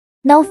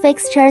No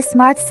fixture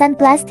smart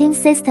sandblasting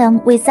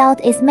system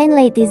without is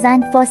mainly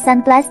designed for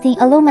sandblasting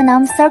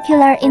aluminum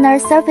circular inner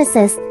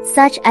surfaces,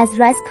 such as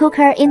rice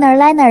cooker inner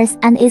liners,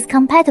 and is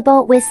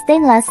compatible with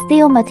stainless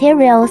steel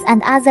materials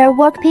and other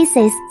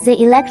workpieces.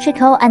 The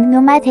electrical and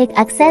pneumatic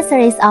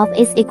accessories of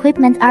its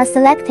equipment are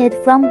selected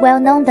from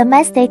well-known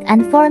domestic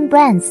and foreign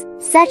brands,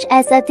 such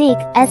as Adic,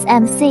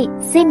 SMC,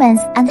 Siemens,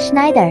 and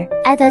Schneider.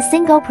 At a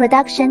single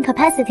production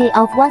capacity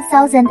of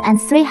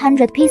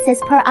 1,300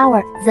 pieces per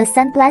hour, the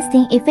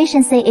sandblasting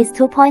efficiency is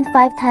 2.5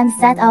 times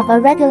that of a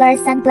regular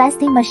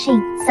sandblasting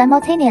machine.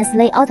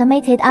 Simultaneously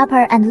automated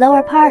upper and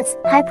lower parts,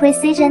 high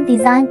precision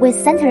design with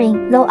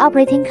centering, low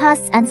operating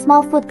costs and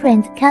small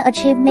footprint can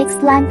achieve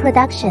mixed line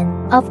production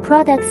of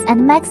products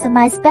and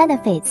maximize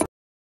benefits.